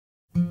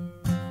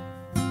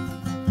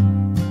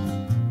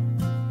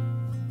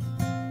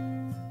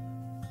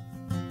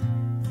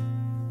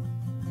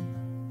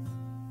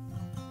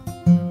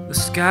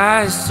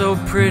sky's so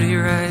pretty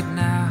right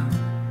now.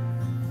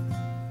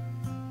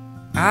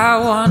 I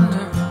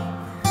wonder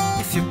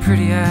if your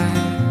pretty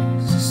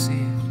eyes see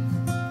it.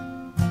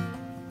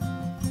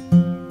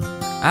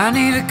 I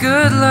need a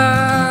good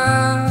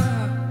love.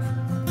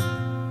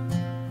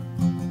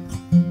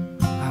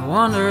 I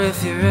wonder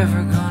if you're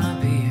ever gonna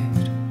be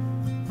it.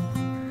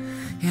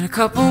 In a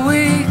couple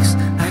weeks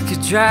I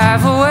could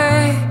drive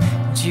away,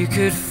 and you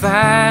could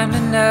find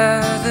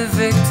another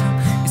victim.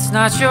 It's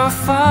not your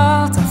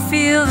fault I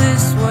feel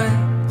this way,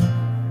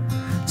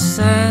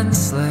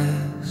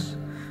 senseless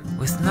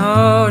with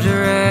no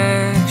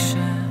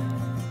direction.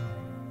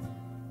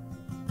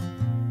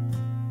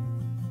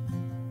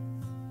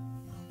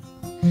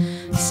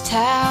 This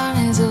town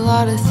is a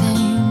lot of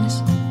things,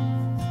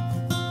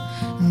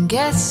 and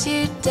gets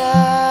you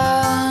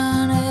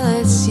down, it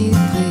lets you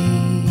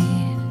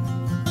bleed.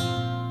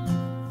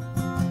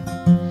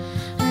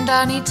 And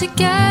I need to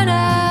get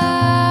out,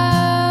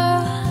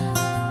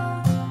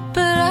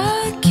 but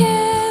I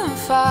can't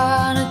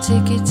find a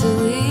ticket to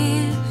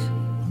leave.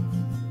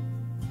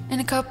 In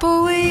a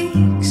couple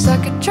weeks I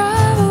could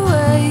drive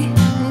away,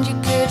 and you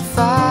could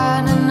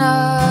find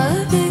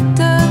another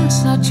victim.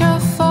 It's not your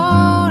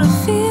fault I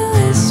feel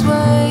this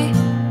way,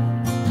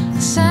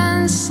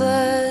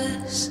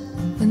 senseless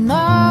with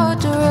no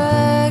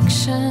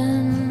direction.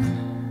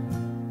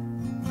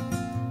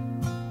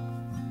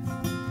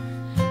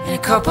 In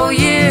a couple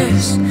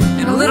years,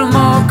 and a little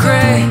more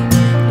gray,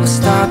 we'll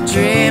stop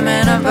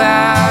dreaming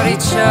about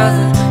each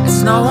other.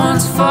 It's no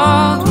one's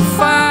fault, we'll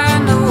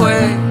find a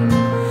way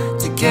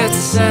to get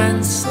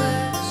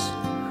senseless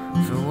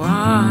for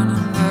one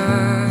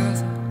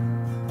another.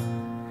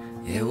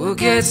 Yeah, we'll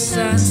get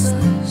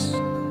senseless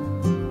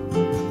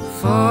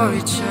for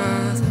each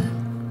other.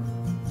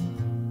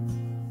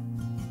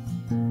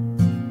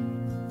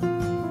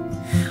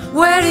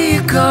 Where do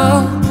you go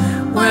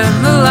when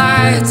the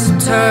lights are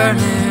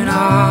turning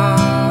off?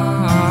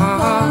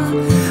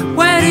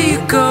 Where do you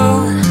go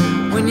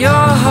when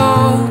your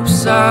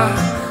hopes are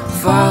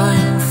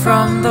falling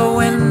from the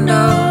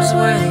windows?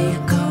 Where do you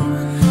go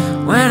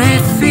when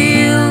it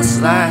feels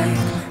like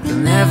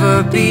you'll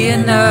never be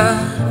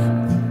enough?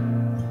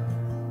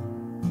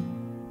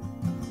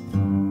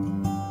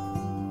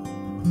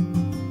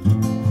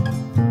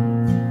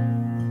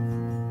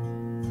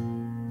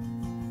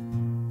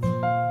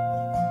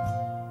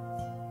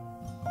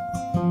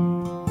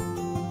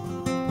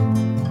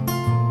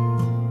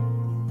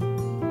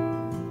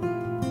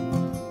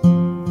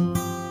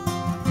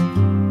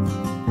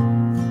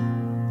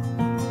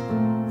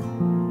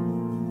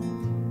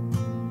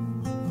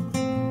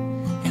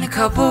 In a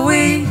couple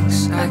weeks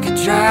I could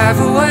drive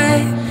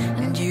away,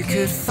 and you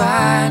could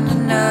find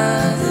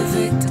another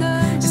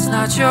victim. It's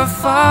not your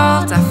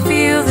fault I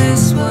feel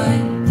this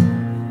way,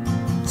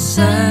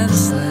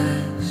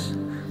 senseless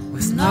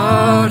with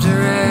no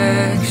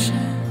direction.